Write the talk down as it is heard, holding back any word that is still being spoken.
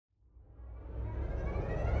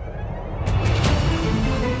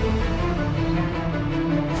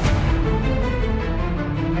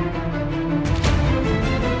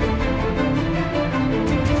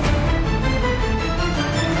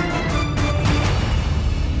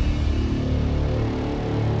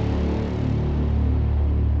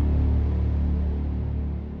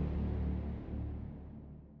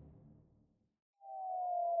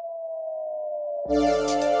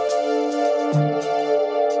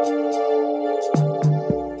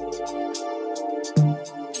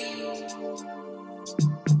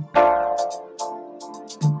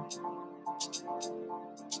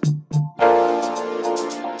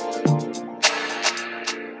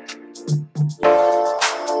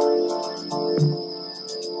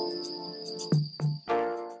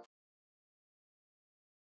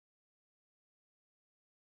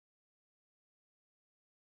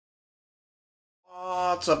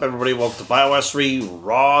What's up, everybody? Welcome to BioS3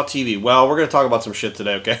 Raw TV. Well, we're going to talk about some shit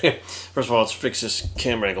today, okay? First of all, let's fix this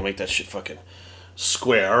camera angle, make that shit fucking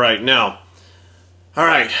square. Alright, now.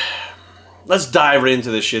 Alright. Let's dive right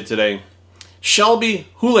into this shit today. Shelby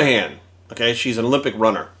Houlihan, okay? She's an Olympic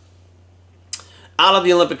runner. Out of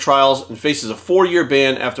the Olympic trials and faces a 4-year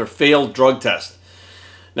ban after a failed drug test.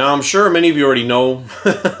 Now, I'm sure many of you already know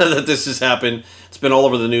that this has happened. It's been all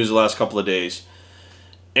over the news the last couple of days.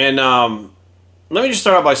 And let me just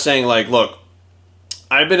start out by saying, like, look,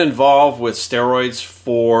 I've been involved with steroids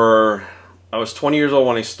for, I was 20 years old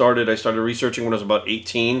when I started. I started researching when I was about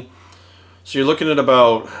 18. So you're looking at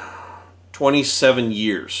about 27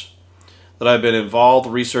 years that I've been involved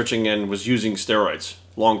researching and was using steroids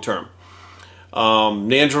long term.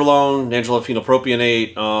 Nandrolone, nandrolone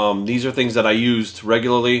phenylpropionate, these are things that I used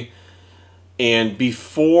regularly. And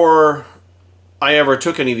before I ever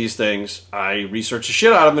took any of these things, I researched the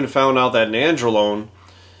shit out of them and found out that nandrolone,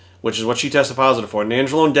 which is what she tested positive for,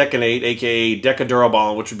 nandrolone decanate, aka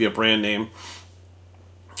Decadurabon, which would be a brand name,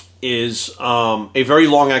 is a very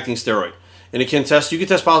long-acting steroid. And it can test, you can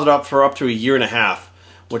test positive for up to a year and a half,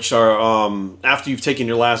 which are after you've taken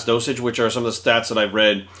your last dosage, which are some of the stats that I've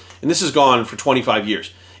read. And this has gone for 25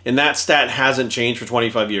 years. And that stat hasn't changed for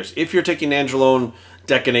 25 years. If you're taking nandrolone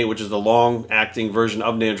decanate, which is the long-acting version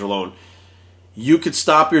of nandrolone, you could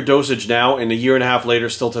stop your dosage now and a year and a half later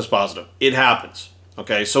still test positive. It happens.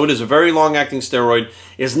 Okay, so it is a very long-acting steroid.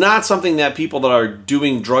 It's not something that people that are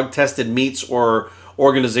doing drug-tested meets or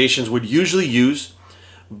organizations would usually use,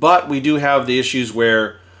 but we do have the issues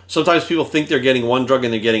where sometimes people think they're getting one drug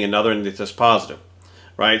and they're getting another and they test positive.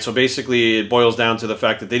 Right? So basically it boils down to the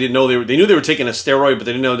fact that they didn't know they knew they were taking a steroid, but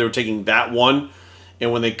they didn't know they were taking that one.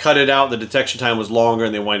 And when they cut it out, the detection time was longer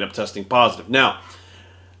and they wind up testing positive. Now,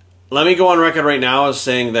 let me go on record right now as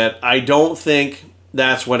saying that I don't think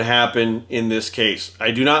that's what happened in this case.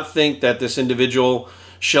 I do not think that this individual,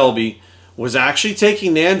 Shelby, was actually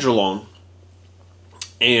taking nandrolone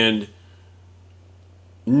and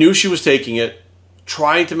knew she was taking it,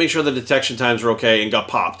 trying to make sure the detection times were okay, and got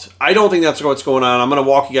popped. I don't think that's what's going on. I'm going to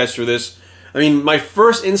walk you guys through this. I mean, my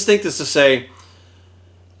first instinct is to say,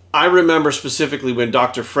 I remember specifically when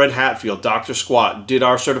Dr. Fred Hatfield, Dr. Squat, did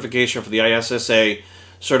our certification for the ISSA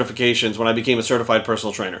certifications when I became a certified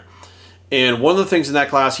personal trainer. And one of the things in that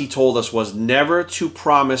class he told us was never to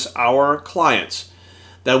promise our clients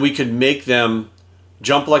that we could make them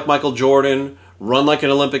jump like Michael Jordan, run like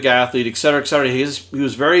an Olympic athlete, etc., etc. He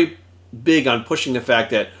was very big on pushing the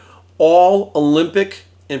fact that all Olympic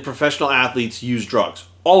and professional athletes use drugs.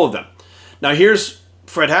 All of them. Now here's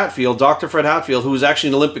Fred Hatfield, Dr. Fred Hatfield, who was actually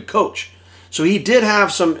an Olympic coach. So he did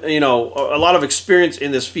have some, a lot of experience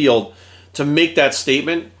in this field to make that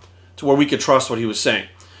statement to where we could trust what he was saying.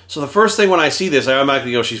 So the first thing when I see this, I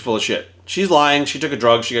automatically go, she's full of shit. She's lying. She took a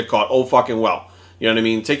drug. She got caught. Oh, fucking well. You know what I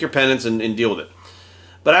mean? Take your penance and deal with it.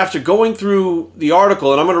 But after going through the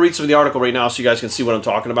article, and I'm going to read some of the article right now so you guys can see what I'm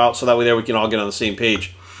talking about, so that way there we can all get on the same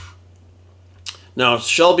page. Now,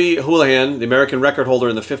 Shelby Houlihan, the American record holder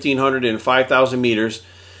in the 1,500 and 5,000 meters,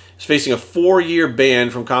 is facing a 4-year ban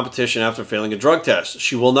from competition after failing a drug test.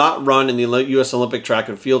 She will not run in the U.S. Olympic track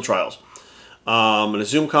and field trials. In a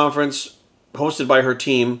Zoom conference hosted by her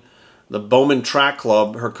team, the Bowman Track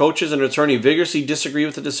Club, her coaches and attorney vigorously disagree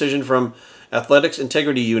with the decision from Athletics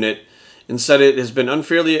Integrity Unit and said she has been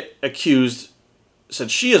unfairly accused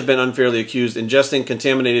ingesting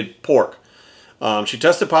contaminated pork. She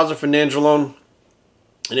tested positive for nandrolone,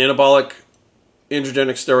 an anabolic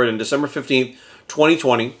androgenic steroid, on December 15th,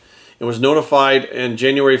 2020, and was notified on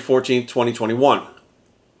January 14th, 2021.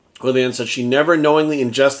 Houlihan said she never knowingly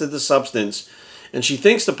ingested the substance, and she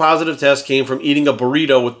thinks the positive test came from eating a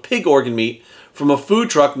burrito with pig organ meat from a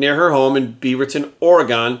food truck near her home in Beaverton,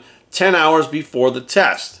 Oregon, 10 hours before the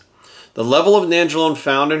test. The level of nandrolone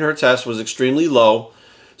found in her test was extremely low,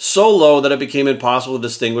 so low that it became impossible to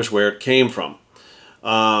distinguish where it came from.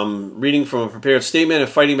 Reading from a prepared statement and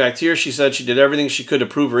fighting back tears, she said she did everything she could to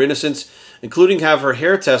prove her innocence, including have her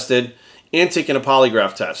hair tested and taken a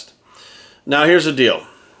polygraph test. Now, here's the deal.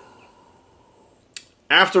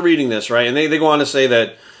 After reading this, right, and they go on to say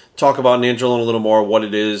that, talk about nandrolone a little more, what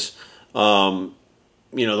it is, the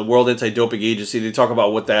World Anti-Doping Agency, they talk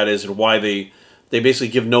about what that is and why they basically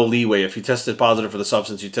give no leeway. If you tested positive for the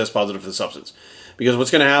substance, you test positive for the substance. Because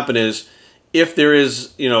what's going to happen is, if there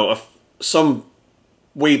is, some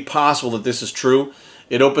way possible that this is true,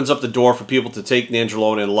 it opens up the door for people to take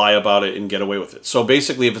nandrolone and lie about it and get away with it. So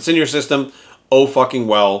basically, if it's in your system, oh fucking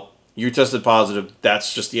well, you tested positive,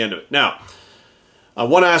 that's just the end of it. Now,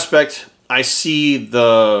 one aspect, I see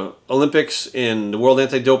the Olympics and the World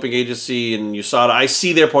Anti-Doping Agency and USADA, I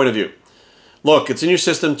see their point of view. look, it's in your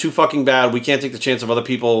system, too fucking bad. We can't take the chance of other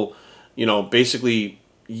people, you know, basically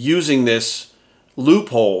using this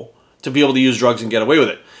loophole to be able to use drugs and get away with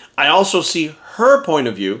it. I also see her point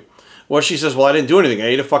of view where she says, well, I didn't do anything. I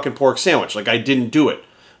ate a fucking pork sandwich. Like, I didn't do it.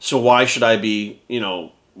 So why should I be, you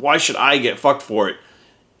know, why should I get fucked for it?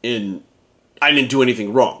 I didn't do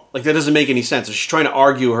anything wrong. Like, that doesn't make any sense. So she's trying to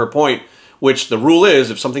argue her point, which the rule is,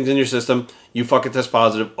 if something's in your system, you fucking test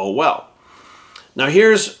positive, oh well. Now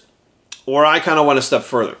here's where I kind of want to step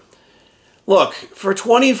further. Look, for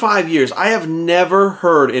 25 years, I have never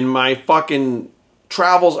heard in my fucking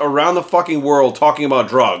travels around the fucking world talking about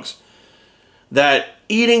drugs that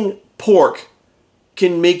eating pork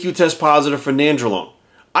can make you test positive for nandrolone.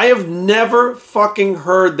 I have never fucking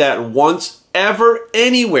heard that once, ever,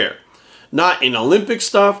 anywhere. Not in Olympic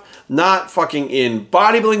stuff, not fucking in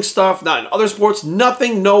bodybuilding stuff, not in other sports,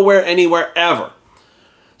 nothing, nowhere, anywhere, ever.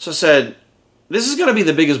 So I said, this is going to be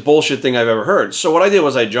the biggest bullshit thing I've ever heard. So what I did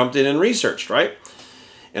was I jumped in and researched, right?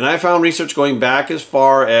 And I found research going back as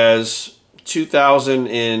far as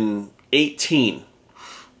 2018,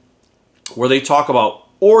 where they talk about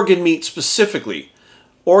organ meat specifically.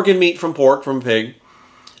 Organ meat from pork, from pig,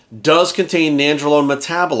 does contain nandrolone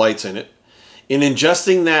metabolites in it. In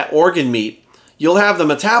ingesting that organ meat, you'll have the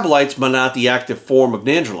metabolites, but not the active form of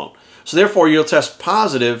nandrolone. So therefore, you'll test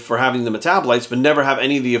positive for having the metabolites, but never have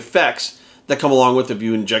any of the effects that come along with if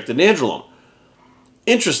you injected nandrolone.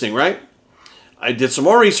 Interesting, right? I did some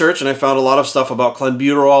more research, and I found a lot of stuff about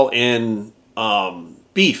clenbuterol and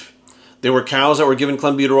beef. There were cows that were given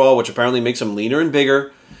clenbuterol, which apparently makes them leaner and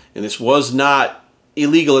bigger, and this was not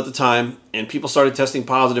illegal at the time, and people started testing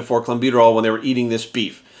positive for clenbuterol when they were eating this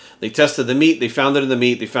beef. They tested the meat, they found it in the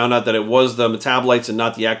meat, they found out that it was the metabolites and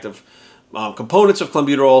not the active components of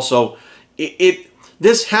clenbuterol. So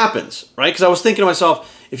this happens, right? Because I was thinking to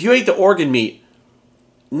myself, if you ate the organ meat,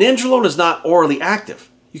 nandrolone is not orally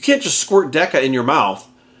active. You can't just squirt Deca in your mouth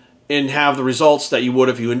and have the results that you would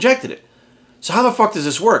if you injected it. So how the fuck does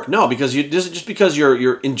this work? No, because just because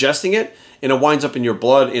you're ingesting it and it winds up in your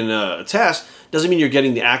blood in a test doesn't mean you're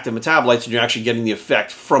getting the active metabolites and you're actually getting the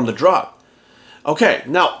effect from the drug. Okay,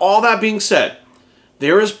 now all that being said,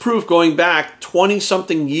 there is proof going back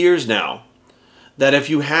 20-something years now that if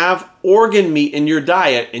you have organ meat in your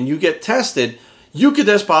diet and you get tested, you could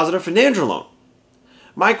test positive for nandrolone.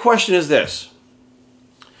 My question is this.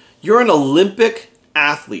 You're an Olympic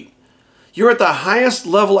athlete. You're at the highest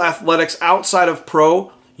level athletics outside of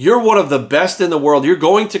pro. You're one of the best in the world. You're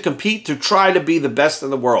going to compete to try to be the best in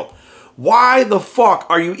the world. Why the fuck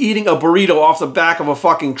are you eating a burrito off the back of a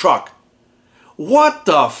fucking truck? What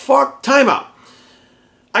the fuck? Time out.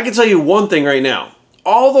 I can tell you one thing right now.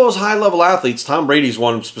 All those high-level athletes, Tom Brady's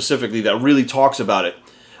one specifically that really talks about it,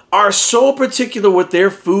 are so particular with their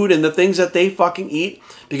food and the things that they fucking eat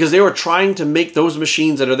because they were trying to make those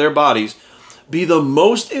machines that are their bodies be the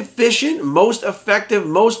most efficient, most effective,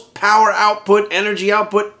 most power output, energy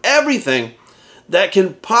output, everything that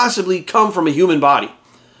can possibly come from a human body.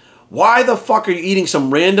 Why the fuck are you eating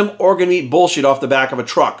some random organ meat bullshit off the back of a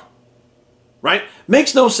truck? Right?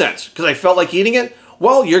 Makes no sense. Because I felt like eating it?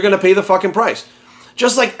 Well, you're going to pay the fucking price.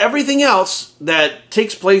 Just like everything else that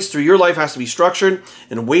takes place through your life has to be structured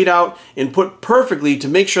and weighed out and put perfectly to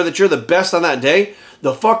make sure that you're the best on that day,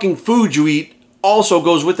 the fucking food you eat also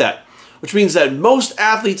goes with that. Which means that most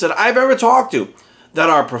athletes that I've ever talked to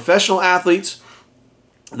that are professional athletes,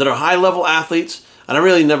 that are high-level athletes, and I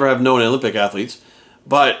really never have known Olympic athletes,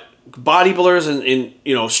 but bodybuilders and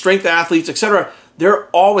you know, strength athletes, etc., they're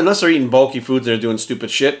all, unless they're eating bulky foods and they're doing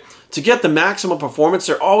stupid shit, to get the maximum performance,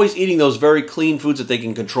 they're always eating those very clean foods that they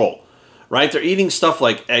can control, right? They're eating stuff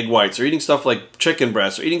like egg whites, they're eating stuff like chicken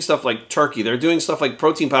breasts, they're eating stuff like turkey, they're doing stuff like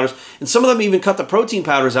protein powders, and some of them even cut the protein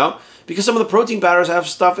powders out because some of the protein powders have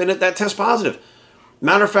stuff in it that tests positive.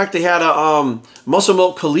 Matter of fact, they had a Muscle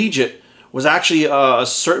Milk Collegiate was actually a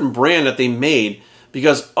certain brand that they made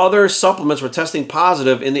because other supplements were testing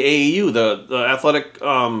positive in the AAU, the athletic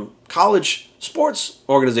college sports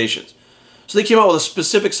organizations. So they came out with a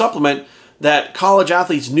specific supplement that college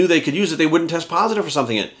athletes knew they could use if they wouldn't test positive for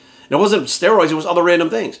something in it. And it wasn't steroids, it was other random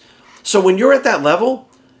things. So when you're at that level,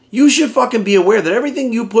 you should fucking be aware that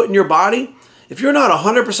everything you put in your body, if you're not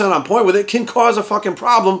 100% on point with it, can cause a fucking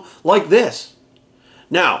problem like this.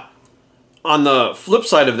 Now, on the flip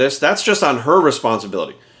side of this, that's just on her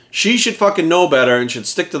responsibility. She should fucking know better and should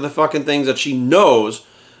stick to the fucking things that she knows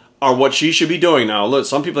are what she should be doing. Now, look,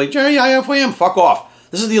 some people are like, Jerry, IFYM, fuck off.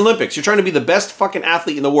 This is the Olympics. You're trying to be the best fucking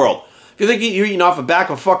athlete in the world. If you think you're eating off the back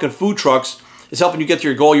of fucking food trucks is helping you get to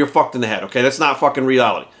your goal, you're fucked in the head, okay? That's not fucking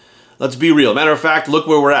reality. Let's be real. Matter of fact, look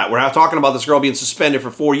where we're at. We're talking about this girl being suspended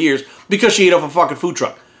for 4 years because she ate off a fucking food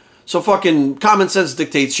truck. So fucking common sense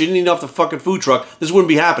dictates she didn't eat off the fucking food truck. This wouldn't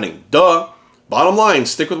be happening. Duh. Bottom line,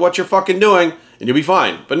 stick with what you're fucking doing and you'll be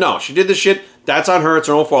fine. But no, she did this shit. That's on her. It's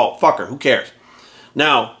her own fault. Fuck her. Who cares?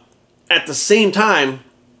 Now, at the same time,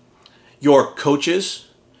 your coaches,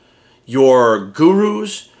 your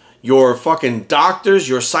gurus, your fucking doctors,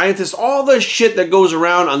 your scientists, all the shit that goes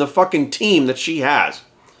around on the fucking team that she has.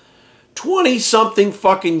 20-something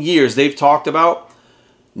fucking years they've talked about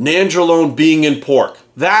nandrolone being in pork.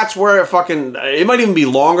 That's where it might even be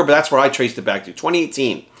longer, but that's where I traced it back to,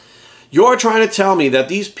 2018. You're trying to tell me that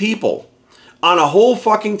these people on a whole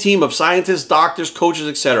fucking team of scientists, doctors, coaches,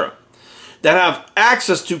 etc., that have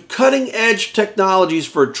access to cutting-edge technologies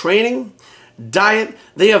for training, diet,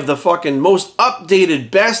 they have the fucking most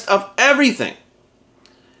updated best of everything,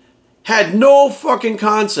 had no fucking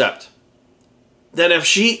concept that if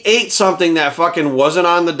she ate something that fucking wasn't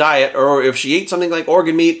on the diet, or if she ate something like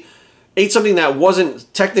organ meat, ate something that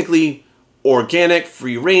wasn't technically organic,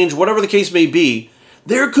 free range, whatever the case may be,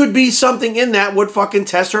 there could be something in that would fucking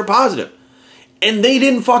test her positive. And they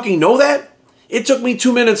didn't fucking know that? It took me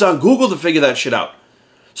 2 minutes on Google to figure that shit out.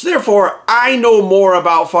 So therefore, I know more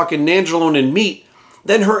about fucking nandrolone and meat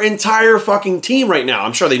than her entire fucking team right now.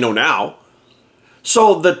 I'm sure they know now.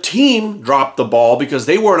 So the team dropped the ball because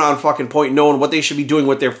they weren't on fucking point knowing what they should be doing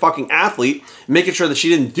with their fucking athlete, making sure that she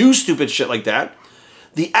didn't do stupid shit like that.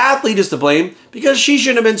 The athlete is to blame because she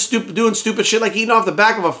shouldn't have been doing stupid shit like eating off the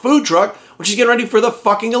back of a food truck when she's getting ready for the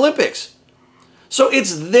fucking Olympics. So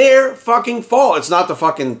it's their fucking fault. It's not the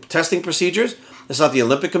fucking testing procedures. It's not the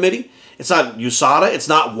Olympic Committee. It's not USADA. It's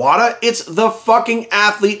not WADA. It's the fucking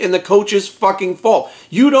athlete and the coach's fucking fault.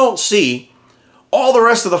 You don't see all the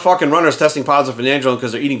rest of the fucking runners testing positive for nandrolone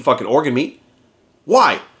because they're eating fucking organ meat.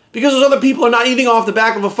 Why? Because those other people are not eating off the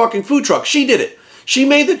back of a fucking food truck. She did it. She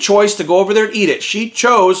made the choice to go over there and eat it. She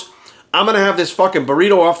chose, I'm going to have this fucking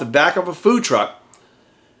burrito off the back of a food truck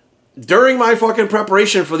during my fucking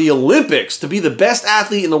preparation for the Olympics to be the best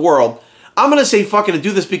athlete in the world. I'm going to say fucking to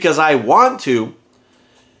do this because I want to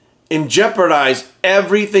and jeopardize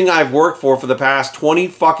everything I've worked for the past 20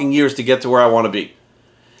 fucking years to get to where I want to be.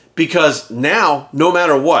 Because now, no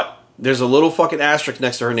matter what, there's a little fucking asterisk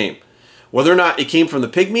next to her name. Whether or not it came from the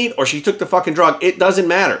pig meat or she took the fucking drug, it doesn't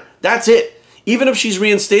matter. That's it. Even if she's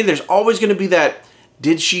reinstated, there's always going to be that,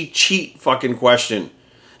 did she cheat fucking question.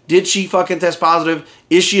 Did she fucking test positive?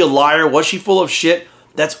 Is she a liar? Was she full of shit?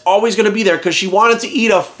 That's always going to be there because she wanted to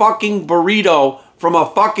eat a fucking burrito from a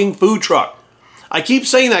fucking food truck. I keep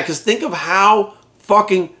saying that because think of how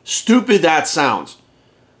fucking stupid that sounds.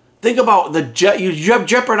 Think about you have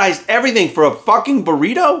jeopardized everything for a fucking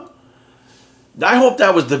burrito? I hope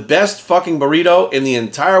that was the best fucking burrito in the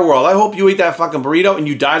entire world. I hope you ate that fucking burrito and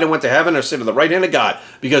you died and went to heaven or sit at the right hand of God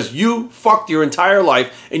because you fucked your entire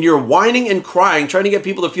life and you're whining and crying trying to get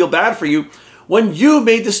people to feel bad for you when you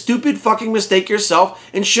made the stupid fucking mistake yourself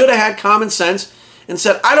and should have had common sense and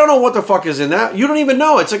said, I don't know what the fuck is in that. You don't even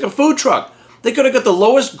know. It's like a food truck. They could have got the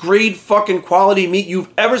lowest grade fucking quality meat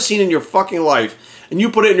you've ever seen in your fucking life and you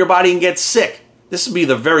put it in your body and get sick. This would be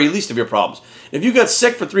the very least of your problems. If you got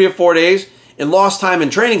sick for 3 or 4 days and lost time in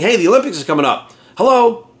training, hey, the Olympics is coming up.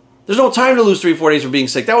 Hello? There's no time to lose 3 or 4 days for being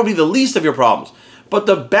sick. That would be the least of your problems. But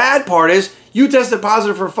the bad part is you tested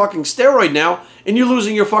positive for a fucking steroid now and you're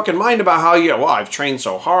losing your fucking mind about how you, well, I've trained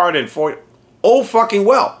so hard and oh fucking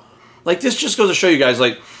well. Like this just goes to show you guys,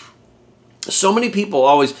 like, so many people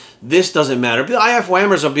always, this doesn't matter. The IF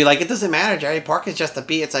whammers will be like, it doesn't matter, Jerry. Pork is just a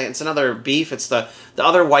beef. It's another beef. It's the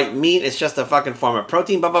other white meat. It's just a fucking form of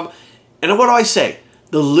protein. Blah, blah, blah. And what do I say?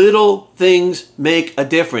 The little things make a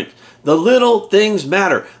difference. The little things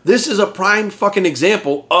matter. This is a prime fucking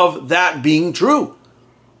example of that being true.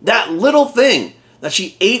 That little thing that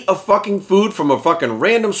she ate a fucking food from a fucking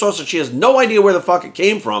random source that she has no idea where the fuck it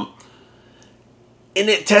came from. And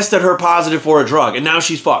it tested her positive for a drug. And now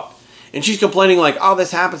she's fucked. And she's complaining like, oh,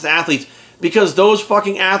 this happens to athletes. Because those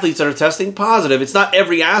fucking athletes that are testing positive, it's not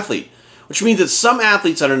every athlete. Which means that some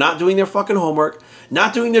athletes that are not doing their fucking homework,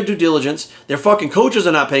 not doing their due diligence, their fucking coaches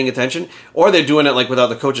are not paying attention, or they're doing it like without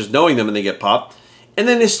the coaches knowing them and they get popped. And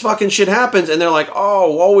then this fucking shit happens and they're like,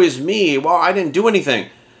 oh, woe is me. Well, I didn't do anything.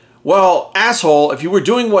 Well, asshole, if you were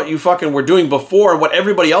doing what you fucking were doing before what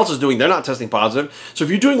everybody else is doing, they're not testing positive. So if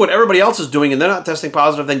you're doing what everybody else is doing and they're not testing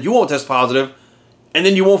positive, then you won't test positive. And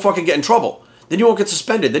then you won't fucking get in trouble. Then you won't get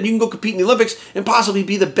suspended. Then you can go compete in the Olympics and possibly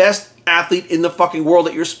be the best athlete in the fucking world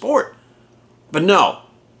at your sport. But no.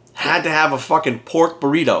 Had to have a fucking pork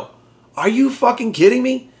burrito. Are you fucking kidding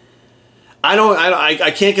me?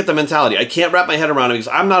 I can't get the mentality. I can't wrap my head around it because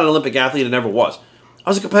I'm not an Olympic athlete. I never was.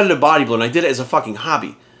 I was a competitive bodybuilder and I did it as a fucking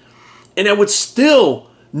hobby. And it would still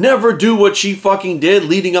never do what she fucking did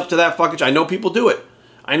leading up to that fucking... I know people do it.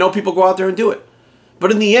 I know people go out there and do it.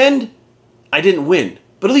 But in the end, I didn't win.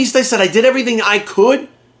 But at least I said I did everything I could.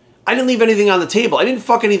 I didn't leave anything on the table. I didn't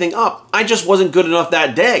fuck anything up. I just wasn't good enough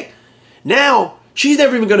that day. Now, she's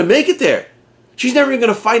never even going to make it there. She's never even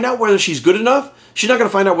going to find out whether she's good enough. She's not going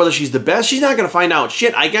to find out whether she's the best. She's not going to find out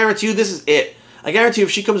shit. I guarantee you this is it. I guarantee you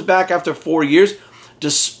if she comes back after 4 years,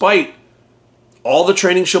 despite all the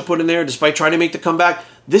training she'll put in there, despite trying to make the comeback,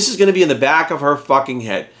 this is going to be in the back of her fucking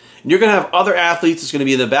head. And you're going to have other athletes that's going to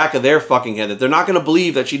be in the back of their fucking head that they're not going to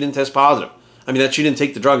believe that she didn't test positive. I mean, that she didn't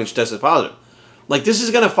take the drug and she tested positive. Like, this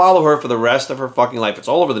is going to follow her for the rest of her fucking life. It's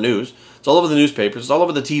all over the news. It's all over the newspapers. It's all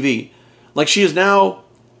over the TV. Like, she is now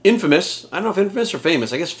infamous. I don't know if infamous or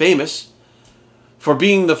famous. I guess famous for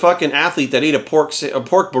being the fucking athlete that ate a pork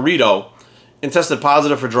burrito and tested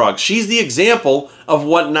positive for drugs. She's the example of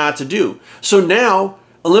what not to do. So now,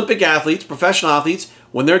 Olympic athletes, professional athletes,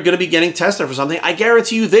 when they're going to be getting tested for something, I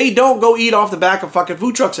guarantee you they don't go eat off the back of fucking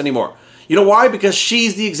food trucks anymore. You know why? Because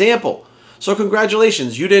she's the example. So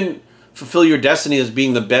congratulations. You didn't fulfill your destiny as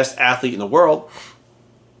being the best athlete in the world,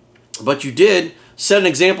 but you did set an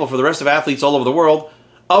example for the rest of athletes all over the world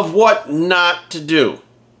of what not to do.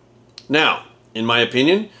 Now, in my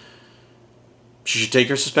opinion, she should take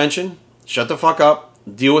her suspension, shut the fuck up,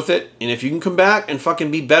 deal with it, and if you can come back and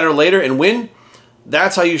fucking be better later and win,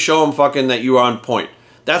 that's how you show them fucking that you are on point.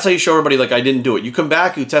 That's how you show everybody, like, I didn't do it. You come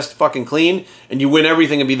back, you test fucking clean, and you win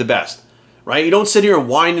everything and be the best. Right? You don't sit here and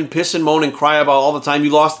whine and piss and moan and cry about all the time you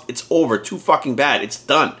lost. It's over. Too fucking bad. It's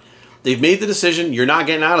done. They've made the decision. You're not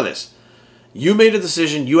getting out of this. You made a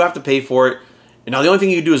decision. You have to pay for it. And now the only thing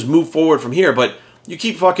you can do is move forward from here. But you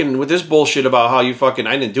keep fucking with this bullshit about how you fucking,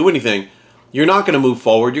 I didn't do anything. You're not going to move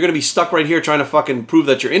forward. You're going to be stuck right here trying to fucking prove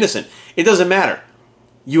that you're innocent. It doesn't matter.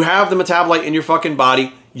 You have the metabolite in your fucking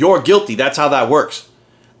body. You're guilty. That's how that works.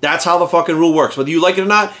 That's how the fucking rule works. Whether you like it or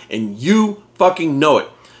not, and you fucking know it.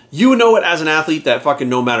 You know it as an athlete that fucking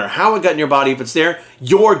no matter how it got in your body, if it's there,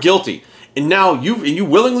 you're guilty. And now you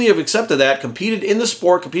willingly have accepted that, competed in the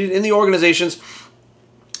sport, competed in the organizations,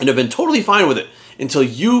 and have been totally fine with it until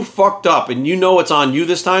you fucked up and you know it's on you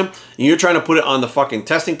this time and you're trying to put it on the fucking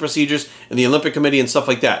testing procedures and the Olympic Committee and stuff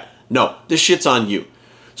like that. No, this shit's on you.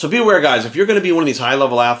 So be aware, guys, if you're going to be one of these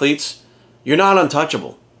high-level athletes, you're not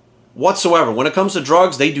untouchable whatsoever. When it comes to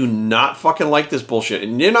drugs, they do not fucking like this bullshit,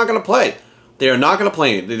 and they're not going to play. They are not going to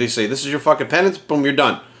play. They say, this is your fucking penance, boom, you're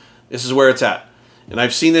done. This is where it's at. And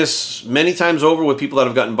I've seen this many times over with people that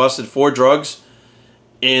have gotten busted for drugs,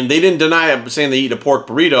 and they didn't deny it, saying they eat a pork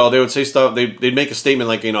burrito. They would say stuff, they'd make a statement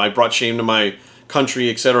like, you know, I brought shame to my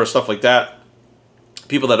country, etc., stuff like that.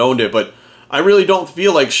 People that owned it, but I really don't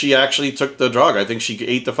feel like she actually took the drug. I think she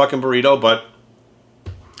ate the fucking burrito, but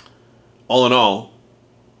all in all,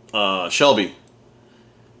 Shelby,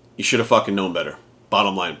 you should have fucking known better.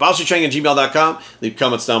 Bottom line. BouncerChang@gmail.com. Leave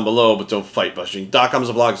comments down below, but don't fight. BouncerChang.com is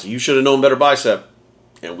a vlog, so you should have known better, bicep.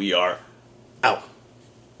 And we are out.